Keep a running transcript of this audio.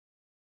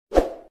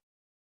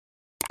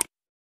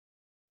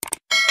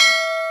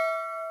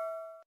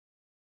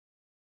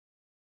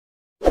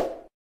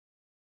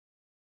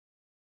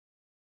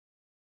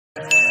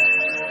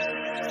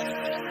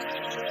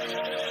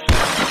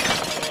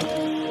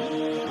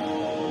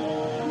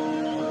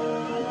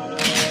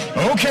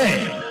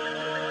Okay.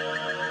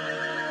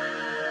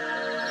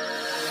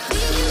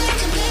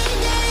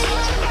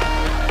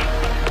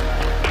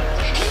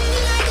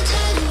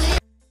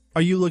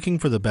 Are you looking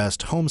for the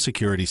best home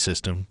security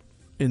system?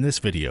 In this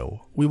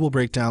video, we will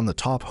break down the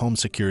top home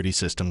security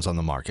systems on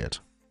the market.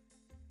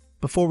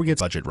 Before we get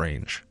budget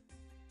range.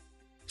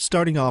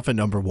 Starting off at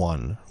number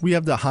 1, we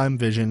have the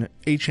Vision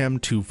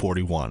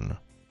HM241.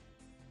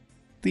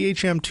 The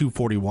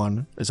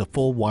HM241 is a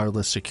full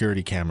wireless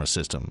security camera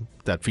system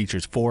that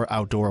features 4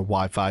 outdoor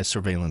Wi-Fi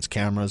surveillance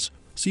cameras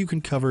so you can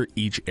cover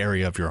each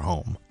area of your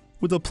home.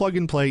 With a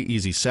plug-and-play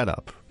easy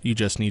setup, you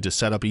just need to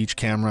set up each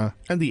camera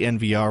and the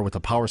NVR with a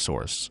power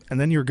source, and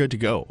then you're good to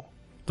go.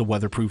 The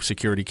weatherproof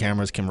security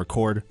cameras can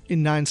record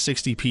in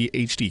 960p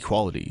HD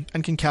quality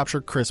and can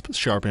capture crisp,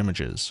 sharp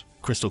images,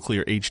 crystal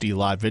clear HD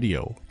live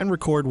video, and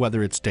record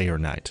whether it's day or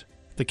night.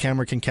 The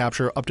camera can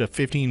capture up to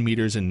 15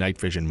 meters in night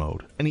vision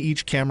mode, and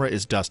each camera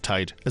is dust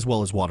tight as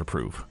well as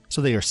waterproof,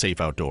 so they are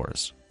safe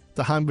outdoors.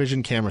 The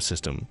Vision camera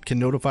system can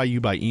notify you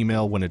by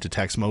email when it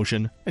detects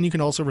motion, and you can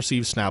also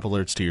receive snap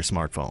alerts to your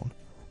smartphone.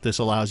 This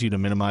allows you to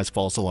minimize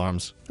false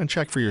alarms and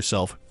check for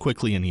yourself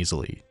quickly and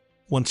easily.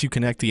 Once you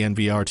connect the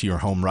NVR to your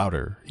home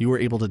router, you are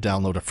able to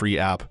download a free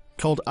app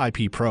called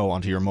IP Pro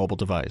onto your mobile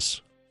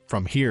device.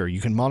 From here,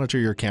 you can monitor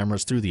your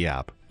cameras through the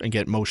app and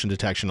get motion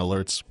detection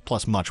alerts,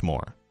 plus much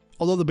more.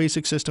 Although the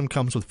basic system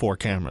comes with 4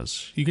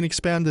 cameras, you can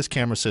expand this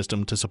camera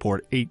system to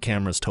support 8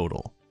 cameras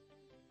total.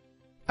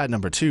 At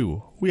number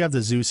 2, we have the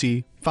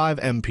Cctv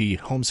 5MP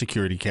home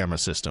security camera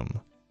system.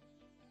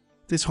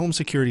 This home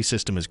security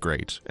system is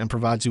great and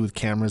provides you with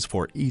cameras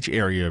for each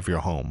area of your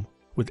home.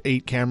 With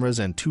 8 cameras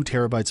and 2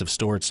 terabytes of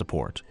storage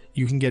support,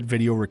 you can get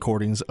video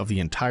recordings of the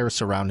entire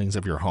surroundings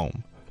of your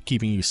home,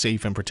 keeping you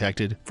safe and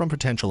protected from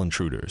potential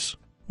intruders.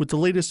 With the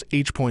latest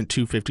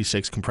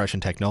H.256 compression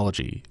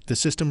technology, the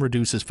system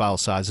reduces file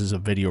sizes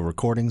of video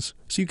recordings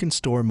so you can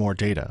store more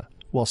data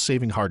while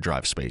saving hard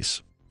drive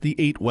space. The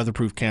 8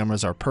 weatherproof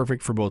cameras are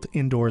perfect for both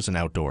indoors and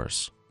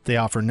outdoors. They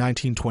offer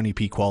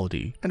 1920p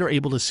quality and are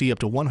able to see up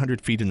to 100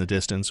 feet in the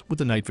distance with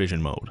the night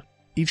vision mode.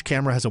 Each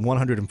camera has a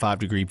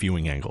 105-degree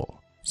viewing angle.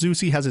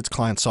 Cctv has its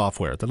client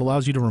software that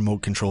allows you to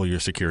remote control your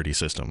security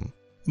system.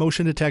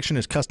 Motion detection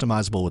is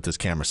customizable with this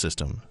camera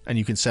system, and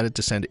you can set it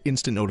to send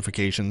instant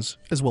notifications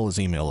as well as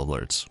email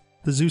alerts.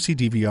 The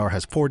Cctv DVR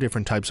has 4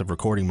 different types of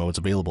recording modes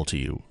available to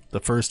you. The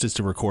first is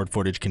to record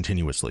footage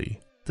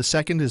continuously. The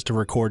second is to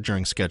record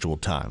during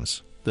scheduled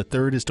times. The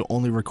third is to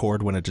only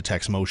record when it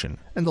detects motion,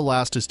 and the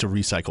last is to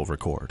recycle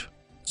record.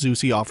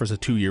 Cctv offers a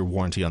 2-year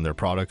warranty on their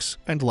products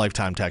and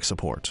lifetime tech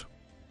support.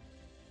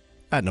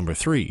 At number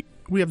 3,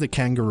 we have the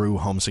Kangaroo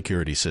home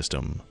security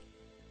system.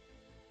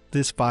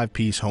 This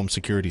 5-piece home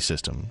security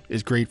system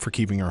is great for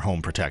keeping your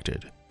home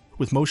protected.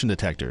 With motion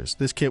detectors,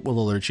 this kit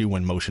will alert you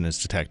when motion is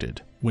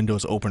detected,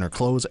 windows open or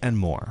close, and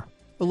more.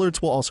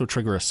 Alerts will also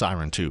trigger a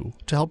siren too,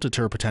 to help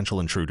deter potential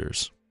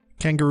intruders.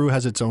 Kangaroo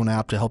has its own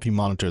app to help you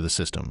monitor the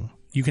system.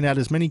 You can add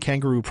as many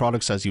Kangaroo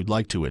products as you'd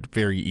like to it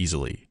very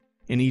easily.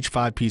 In each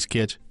 5-piece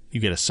kit, you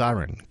get a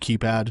siren,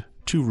 keypad,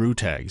 2 RU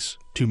tags,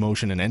 2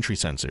 motion and entry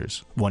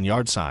sensors, 1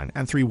 yard sign,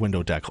 and 3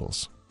 window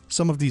decals.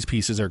 Some of these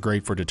pieces are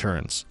great for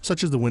deterrence,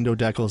 such as the window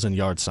decals and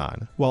yard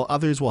sign, while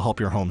others will help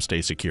your home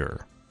stay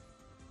secure.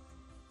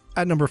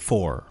 At number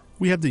 4,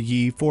 we have the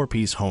Yi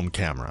 4-piece home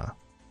camera.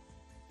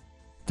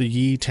 The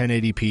Yi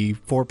 1080p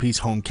 4-piece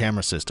home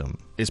camera system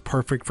is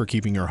perfect for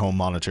keeping your home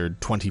monitored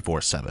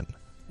 24/7.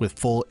 With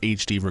full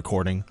HD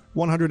recording,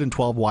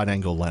 112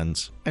 wide-angle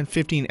lens, and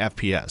 15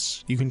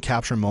 FPS, you can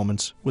capture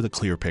moments with a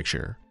clear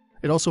picture.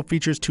 It also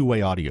features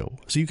 2-way audio,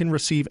 so you can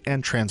receive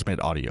and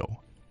transmit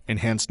audio.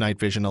 Enhanced night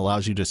vision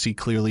allows you to see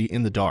clearly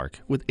in the dark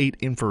with 8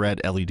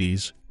 infrared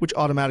LEDs, which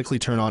automatically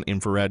turn on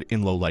infrared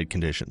in low light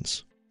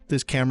conditions.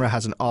 This camera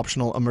has an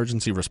optional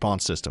emergency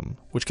response system,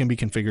 which can be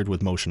configured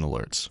with motion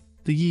alerts.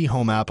 The Yi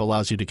Home app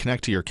allows you to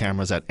connect to your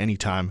cameras at any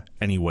time,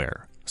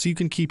 anywhere, so you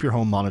can keep your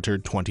home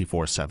monitored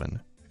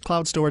 24/7.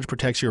 Cloud storage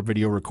protects your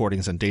video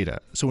recordings and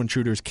data, so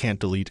intruders can't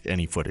delete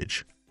any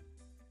footage.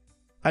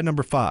 At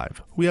number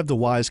 5, we have the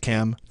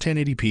WiseCam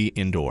 1080p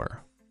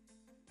Indoor.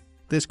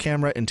 This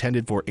camera,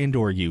 intended for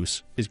indoor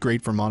use, is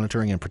great for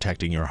monitoring and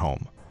protecting your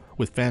home.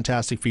 With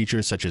fantastic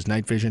features such as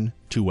night vision,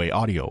 2-way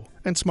audio,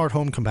 and smart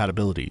home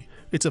compatibility,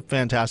 it's a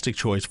fantastic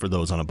choice for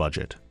those on a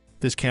budget.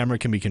 This camera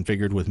can be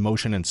configured with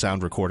motion and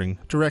sound recording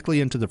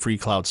directly into the free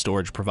cloud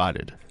storage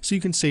provided, so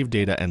you can save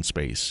data and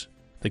space.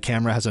 The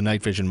camera has a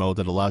night vision mode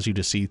that allows you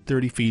to see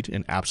 30 feet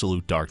in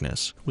absolute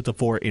darkness with the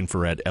 4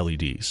 infrared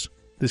LEDs.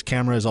 This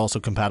camera is also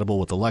compatible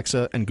with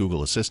Alexa and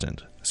Google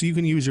Assistant, so you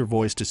can use your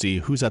voice to see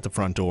who's at the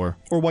front door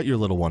or what your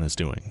little one is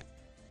doing.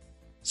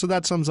 So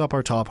that sums up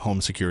our top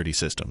home security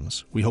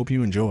systems. We hope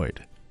you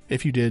enjoyed.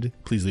 If you did,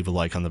 please leave a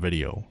like on the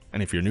video,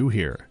 and if you're new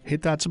here,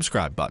 hit that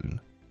subscribe button.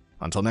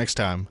 Until next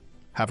time,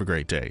 have a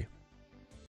great day.